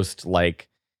Yeah. the most like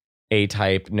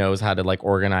A-type, knows how to like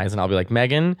organize, and I'll be like,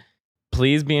 "Megan,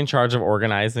 please be in charge of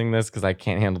organizing this because I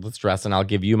can't handle the stress, and I'll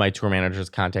give you my tour manager's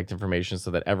contact information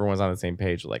so that everyone's on the same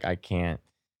page." Like I can't.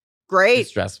 It's Great.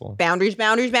 stressful. Boundaries.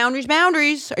 Are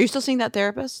you still seeing that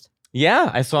therapist?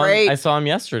 Yeah, I saw him. Great. I saw him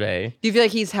yesterday. Do you feel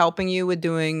like he's helping you with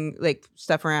doing like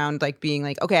stuff around like being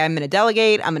like, okay, I'm gonna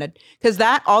delegate, because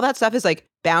all that stuff is like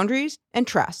boundaries and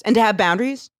trust. And to have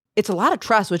boundaries, it's a lot of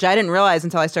trust, which I didn't realize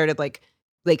until I started like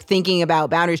thinking about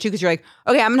boundaries too. Because you're like,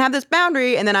 okay, I'm gonna have this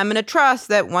boundary, and then I'm gonna trust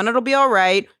that 1, it'll be all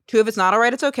right. 2, if it's not all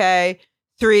right, it's okay.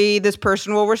 3, this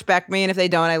person will respect me, and if they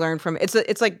don't, I learn from it.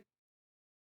 It's like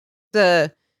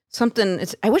the something.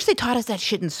 I wish they taught us that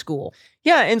shit in school.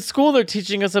 Yeah, in school they're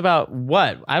teaching us about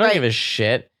what? I don't Right. give a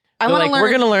shit. I They're want to like, learn.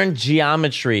 we're gonna learn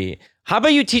geometry. How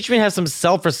about you teach me to have some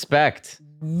self-respect?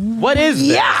 What is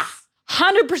this? Yeah.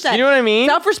 100%. You know what I mean?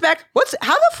 Self-respect. What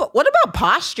about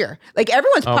posture? Like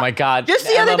everyone's Oh my God. Just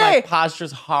the other My day.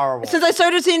 posture's horrible. Since I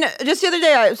started seeing, just the other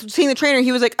day, I was seeing the trainer.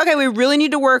 He was like, okay, we really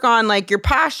need to work on like your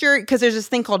posture because there's this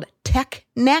thing called tech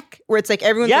neck where it's like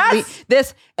everyone's like,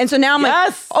 this. And so now I'm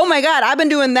like, oh my God, I've been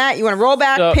doing that. You want to roll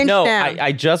back, pinch down.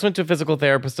 I just went to a physical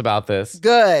therapist about this.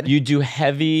 Good. You do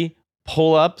heavy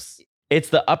pull-ups. It's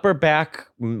the upper back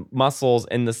muscles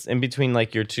in between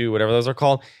like your two, whatever those are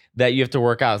called, that you have to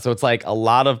work out. So it's like a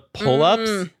lot of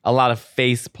pull-ups, a lot of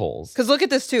face pulls. Because look at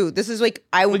this too. This is like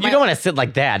But you don't want to sit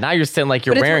like that. Now you're sitting like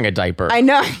you're wearing a diaper. I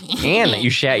know. And that you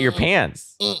shat your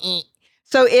pants.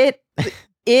 So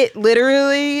it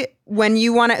literally, when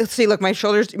you want to see, look, my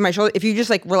shoulder, if you just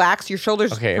like relax your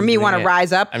shoulders, for me, want to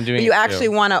rise up. I'm doing but you it actually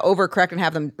too. want to overcorrect and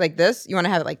have them like this. You want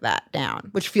to have it like that down,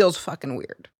 which feels fucking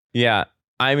weird. Yeah.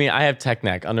 I mean, I have tech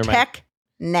neck under my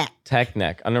Tech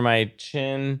neck under my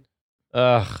chin.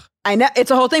 Ugh. I know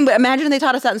it's a whole thing, but imagine they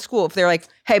taught us that in school. If they're like,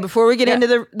 hey, before we get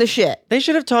into the shit. They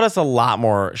should have taught us a lot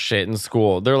more shit in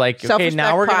school. They're like, okay, Self-respect,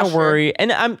 now we're going to posture. worry.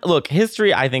 And look,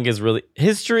 history I think is really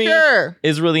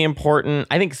really important.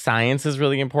 I think science is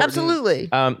really important. Absolutely.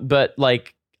 But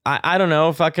like, I don't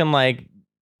know, fucking like,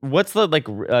 what's the like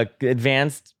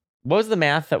advanced, what was the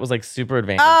math that was like super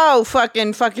advanced? Oh,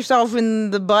 fucking fuck yourself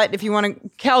in the butt if you want to.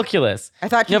 Calculus. I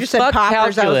thought you No, just said fuck poppers. I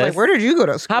was calculus. like, where did you go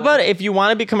to school? How about if you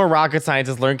want to become a rocket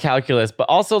scientist, learn calculus, but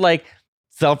also like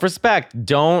self-respect.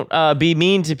 Don't be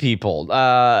mean to people.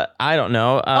 I don't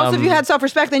know. Also, if you had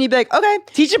self-respect, then you'd be like, okay.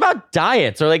 Teach about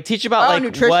diets or like teach about like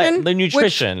nutrition. the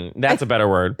nutrition. That's a better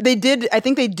word. They did. I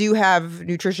think they do have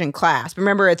nutrition class. But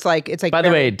remember, it's like. By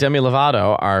the way, Demi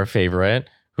Lovato, our favorite,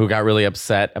 who got really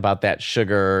upset about that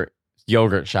sugar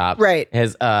yogurt shop, right?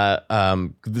 Has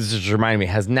this just reminded me,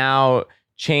 has now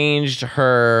changed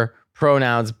her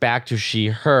pronouns back to she,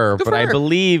 her, but I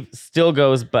believe still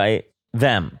goes by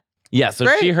them. Yeah, so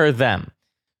she, her, them.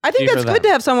 I think that's good to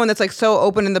have someone that's like so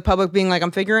open in the public, being like,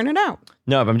 I'm figuring it out.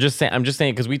 No, but I'm just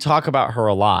saying because we talk about her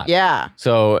a lot. Yeah.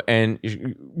 So, and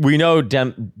we know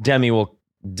Demi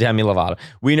Lovato.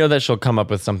 We know that she'll come up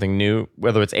with something new,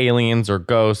 whether it's aliens or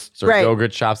ghosts or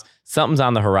yogurt shops. Something's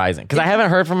on the horizon because I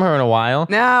haven't heard from her in a while.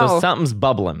 No, so something's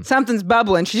bubbling. Something's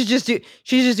bubbling. She's just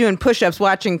doing push-ups,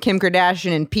 watching Kim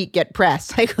Kardashian and Pete get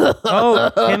pressed. Like,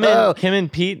 Kim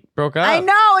and Pete broke up. I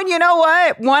know, and you know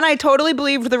what? One, I totally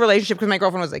believed the relationship because my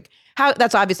girlfriend was like, "How?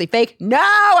 That's obviously fake." No,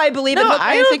 I believe it.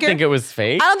 I don't think it was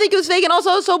fake. I don't think it was fake, and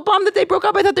also I was so bummed that they broke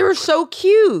up. I thought they were so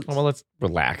cute. Well, let's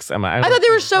relax. I thought they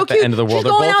were so cute. The end of the world.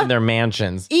 They're both in their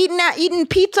mansions, eating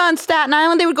pizza on Staten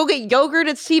Island. They would go get yogurt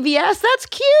at CVS. That's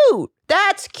cute.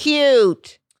 That's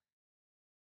cute.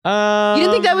 You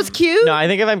didn't think that was cute? No, I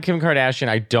think if I'm Kim Kardashian,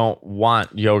 I don't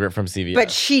want yogurt from CVS.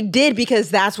 But she did because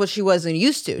that's what she wasn't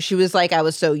used to. She was like, I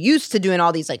was so used to doing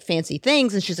all these like fancy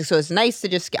things. And she's like, so it's nice to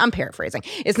just, I'm paraphrasing.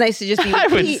 It's nice to just be I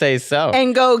would say so.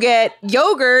 And go get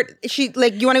yogurt. She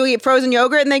like, you want to go get frozen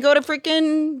yogurt? And they go to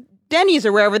freaking Denny's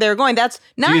or wherever they're going. That's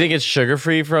nice. Do you think it's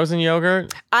sugar-free frozen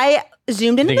yogurt? I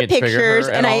zoomed into the pictures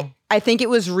and all? I think it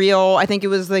was real. I think it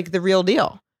was like the real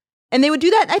deal. And they would do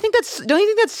that. Don't you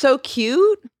think that's so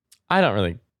cute? I don't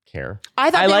really care.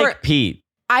 I like Pete.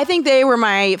 I think they were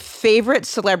my favorite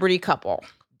celebrity couple.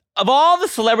 Of all the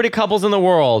celebrity couples in the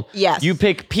world, yes, you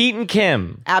pick Pete and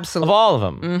Kim. Absolutely. Of all of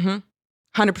them.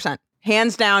 Mm-hmm. 100%.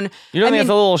 Hands down. You don't think it's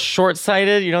a little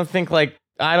short-sighted? You don't think like,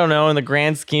 I don't know, in the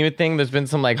grand scheme of things, there's been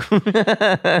some like,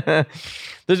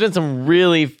 there's been some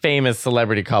really famous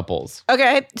celebrity couples.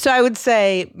 Okay, so I would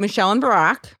say Michelle and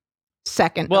Barack.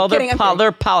 Second. Well,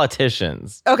 they're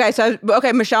politicians. Okay,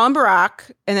 Michelle and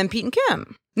Barack, and then Pete and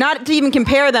Kim. Not to even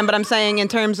compare them, but I'm saying in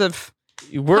terms of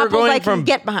we're going from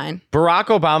get behind Barack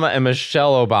Obama and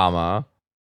Michelle Obama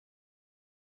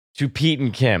to Pete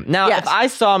and Kim. Now, if I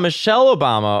saw Michelle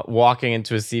Obama walking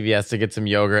into a CVS to get some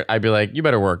yogurt, I'd be like, "You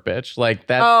better work, bitch!" Like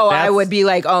that. I would be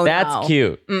like, "Oh, that's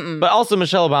cute." But also,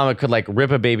 Michelle Obama could like rip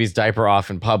a baby's diaper off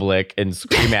in public and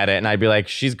scream at it, and I'd be like,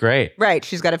 "She's great." Right?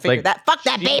 She's got to figure that. Fuck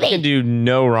that baby. She can do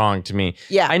no wrong to me.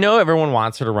 Yeah, I know everyone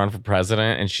wants her to run for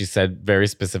president, and she said very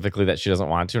specifically that she doesn't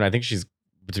want to, and I think she's,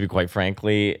 to be quite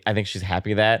frankly, I think she's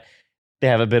happy that they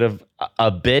have a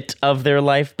bit of their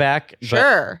life back.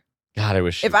 Sure. God, I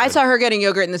wish. If I saw her getting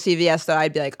yogurt in the CVS, though,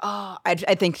 I'd be like, oh, I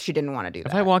think she didn't want to do that.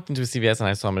 If I walked into a CVS and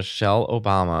I saw Michelle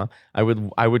Obama, I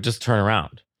would just turn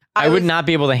around. I would not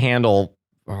be able to handle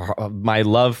my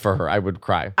love for her. I would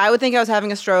cry. I would think I was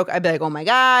having a stroke. I'd be like, oh my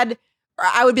God. Or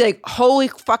I would be like, holy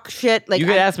fuck shit. Like, you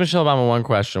could ask Michelle Obama one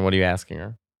question. What are you asking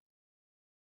her?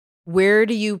 Where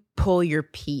do you pull your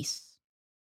peace?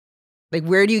 Like,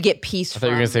 where do you get peace from? I from? thought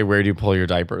you were going to say, where do you pull your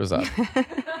diapers up?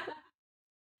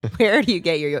 Where do you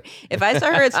get your... If I saw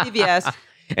her at CVS...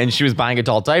 and she was buying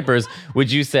adult diapers,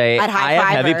 would you say, I'd I high-five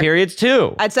have heavy her. periods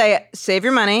too? I'd say, save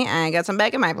your money. I got some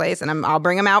back in my place, and I'll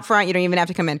bring them out front. You don't even have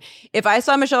to come in. If I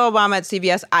saw Michelle Obama at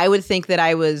CVS, I would think that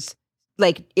I was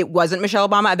like, it wasn't Michelle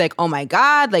Obama. I'd be like, oh my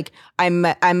God, like I'm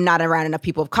not around enough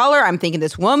people of color. I'm thinking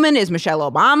this woman is Michelle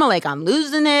Obama. Like I'm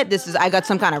losing it. I got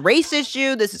some kind of race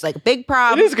issue. This is like a big It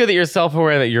problem. is good that you're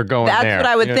self-aware that you're going That's there. what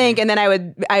I would You know think. And then I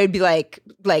would be like,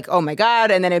 oh my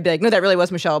God. And then I'd be like, no, that really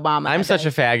was Michelle Obama. I'm such a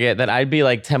faggot that I'd be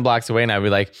like 10 blocks away and I'd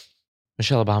be like,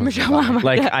 Michelle Obama. Michelle Obama,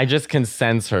 Like, yeah. I just can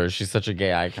sense her. She's such a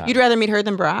gay icon. You'd rather meet her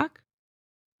than Barack?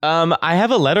 I have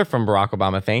a letter from Barack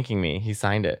Obama thanking me. He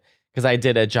signed it because I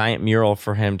did a giant mural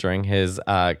for him during his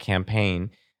campaign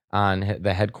on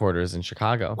the headquarters in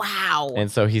Chicago. Wow.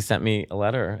 And so he sent me a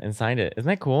letter and signed it. Isn't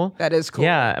that cool? That is cool.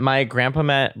 Yeah. My grandpa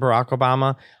met Barack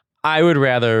Obama. I would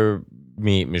rather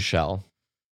meet Michelle.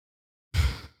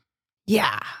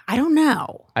 Yeah. I don't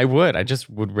know. I would. I just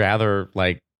would rather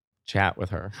like chat with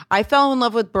her. I fell in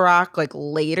love with Barack like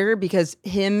later because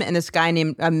him and this guy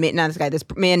named this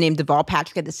man named Deval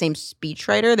Patrick had the same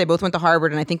speechwriter. They both went to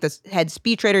Harvard, and I think this head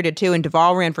speechwriter did too. And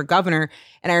Deval ran for governor.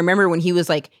 And I remember when he was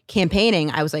like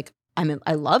campaigning, I was like,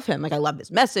 I love him. Like I love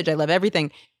his message. I love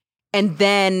everything. And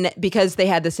then because they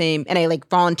had the same, and I like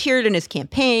volunteered in his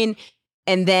campaign.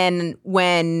 And then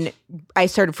when I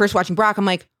started first watching Barack, I'm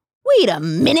like, wait a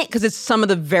minute, because it's some of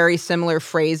the very similar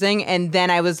phrasing. And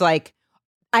then I was like,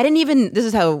 I didn't even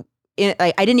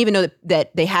know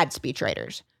that they had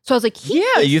speechwriters. So I was like,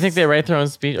 You think they write their own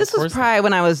speech? This Of course was probably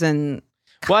when I was in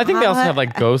Well, I think they also have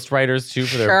like ghostwriters too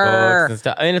for their Sure. books and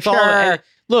stuff. I mean, it's all Sure. and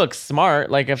look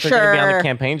smart. Like if they're going to be on Sure. the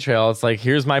campaign trail, it's like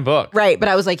here's my book. Right. But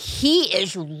I was like, he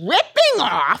is ripping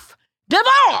off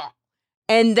Deval.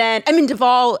 And then, I mean,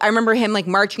 Deval, I remember him like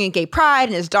marching in gay pride,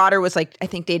 and his daughter was like, I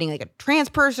think dating like a trans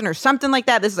person or something like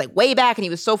that. This is like way back, and he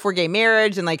was so for gay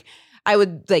marriage. And like, I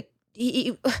would like,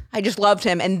 I just loved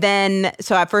him. And then,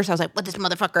 so at first I was like, what this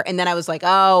motherfucker? And then I was like,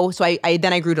 oh, so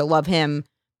I grew to love him.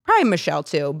 Probably Michelle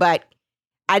too. But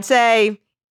I'd say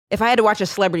if I had to watch a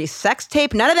celebrity sex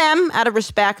tape, none of them out of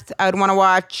respect, I would want to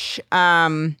watch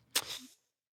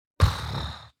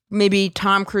maybe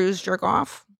Tom Cruise jerk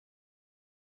off.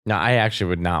 No, I actually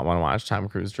would not want to watch Tom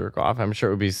Cruise jerk off. I'm sure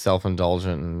it would be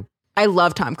self-indulgent and I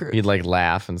love Tom Cruise. he'd like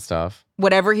laugh and stuff.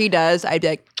 Whatever he does, I'd be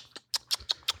like,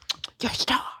 you're a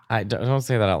star. I don't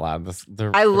say that out loud.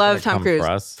 I love Tom come Cruise.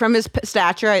 for us. From his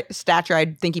stature, I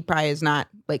think he probably is not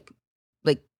like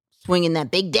swinging that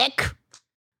big dick,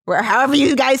 or however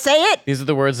you guys say it. These are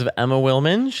the words of Emma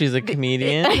Willman. She's a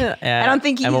comedian. I don't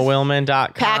think he's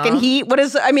EmmaWillman.com. packing heat. What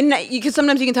is? I mean,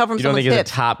 sometimes you can tell from You don't someone's think he's hips.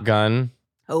 a Top Gun?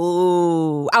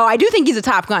 Oh, I do think he's a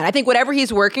Top Gun. I think whatever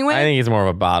he's working with, I think he's more of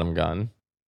a bottom gun.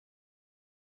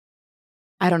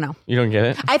 I don't know. You don't get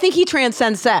it? I think he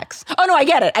transcends sex. Oh no, I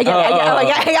get it. I get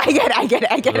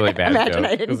it. Really bad Imagine joke.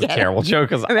 I didn't It was a get terrible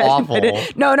joke. It was Imagine awful. I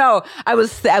didn't. No. I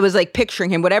was like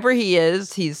picturing him. Whatever he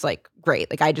is, he's like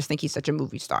great. Like I just think he's such a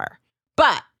movie star.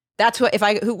 But that's what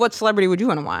what celebrity would you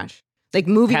want to watch? Like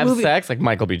movie. Have sex like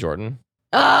Michael B. Jordan.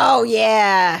 Oh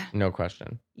yeah, No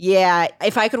question. yeah.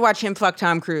 If I could watch him fuck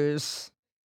Tom Cruise,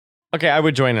 Okay, I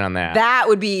would join in on that. that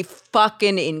would be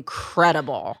fucking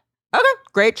incredible. Okay,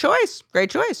 great choice.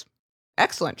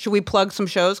 Excellent. Should we plug some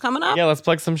shows coming up? Yeah, let's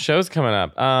plug some shows coming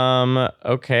up.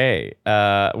 Okay.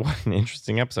 What an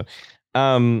interesting episode.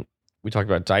 We talked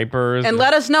about diapers. And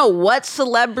let us know what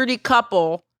celebrity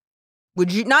couple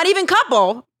would you, not even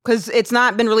couple, because it's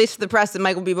not been released to the press that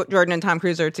Michael B. Jordan and Tom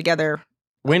Cruise are together.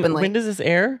 openly. when does this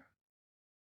air?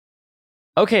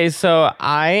 Okay, so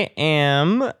I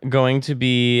am going to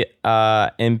be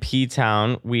in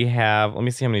P-Town. We have, let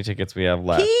me see how many tickets we have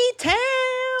left. P-Town.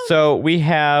 So we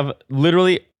have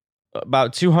literally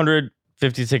about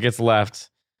 250 tickets left.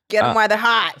 Get them while they're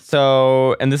hot.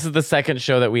 So, and this is the second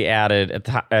show that we added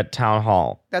at Town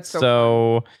Hall. That's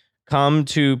so come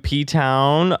to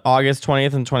P-Town August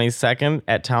 20th and 22nd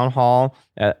at Town Hall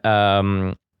at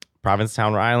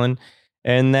Provincetown, Rhode Island.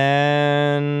 And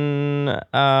then,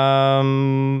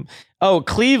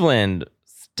 Cleveland,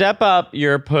 Step Up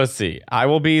Your Pussy. I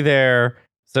will be there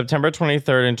September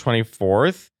 23rd and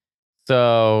 24th.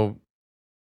 So,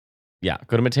 yeah,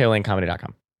 go to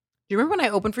MateoLaneComedy.com. Do you remember when I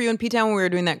opened for you in P-Town when we were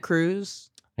doing that cruise?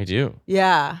 I do.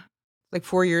 Yeah. Like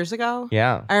 4 years ago?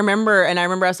 Yeah. I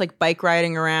remember us like bike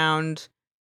riding around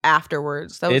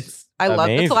afterwards. That was, It's I love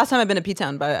it. It's amazing. the last time I've been to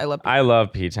P-Town, but I love P-Town. I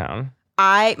love P-Town.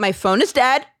 My phone is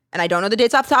dead, and I don't know the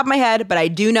dates off the top of my head, but I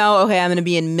do know, okay, I'm going to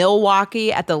be in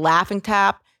Milwaukee at the Laughing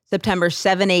Tap September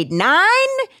 7, 8, 9.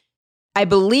 I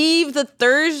believe the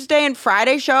Thursday and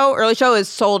Friday early show is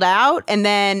sold out. And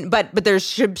then, but there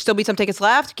should still be some tickets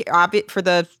left for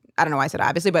the I don't know why I said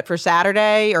obviously, but for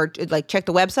Saturday or like check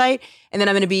the website. And then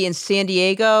I'm going to be in San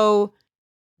Diego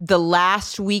the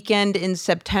last weekend in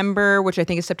September, which I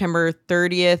think is September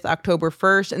 30th, October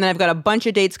 1st. And then I've got a bunch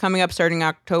of dates coming up starting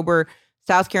October,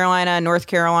 South Carolina, North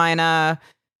Carolina,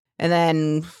 and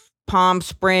then Palm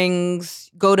Springs.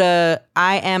 Go to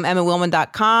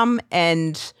IamEmmaWillman.com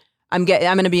and I'm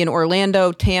going to be in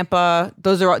Orlando, Tampa.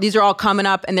 These are all coming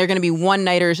up, and they're going to be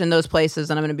one-nighters in those places,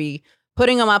 and I'm going to be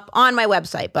putting them up on my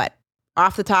website. But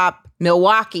off the top,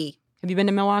 Milwaukee. Have you been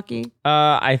to Milwaukee?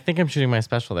 I think I'm shooting my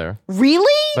special there.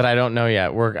 Really? But I don't know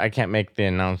yet. I can't make the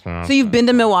announcement. So you've been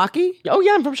to Milwaukee? Oh,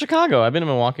 yeah. I'm from Chicago. I've been to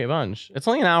Milwaukee a bunch. It's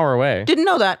only an hour away. Didn't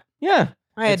know that. Yeah.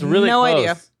 I had it's really no close.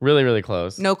 idea. Really, really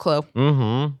close. No clue.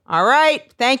 Mm-hmm. All right.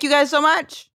 Thank you guys so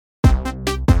much.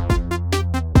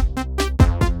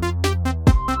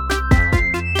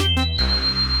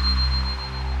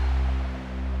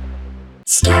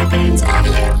 Starburns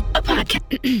Audio, a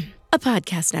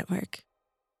podcast network.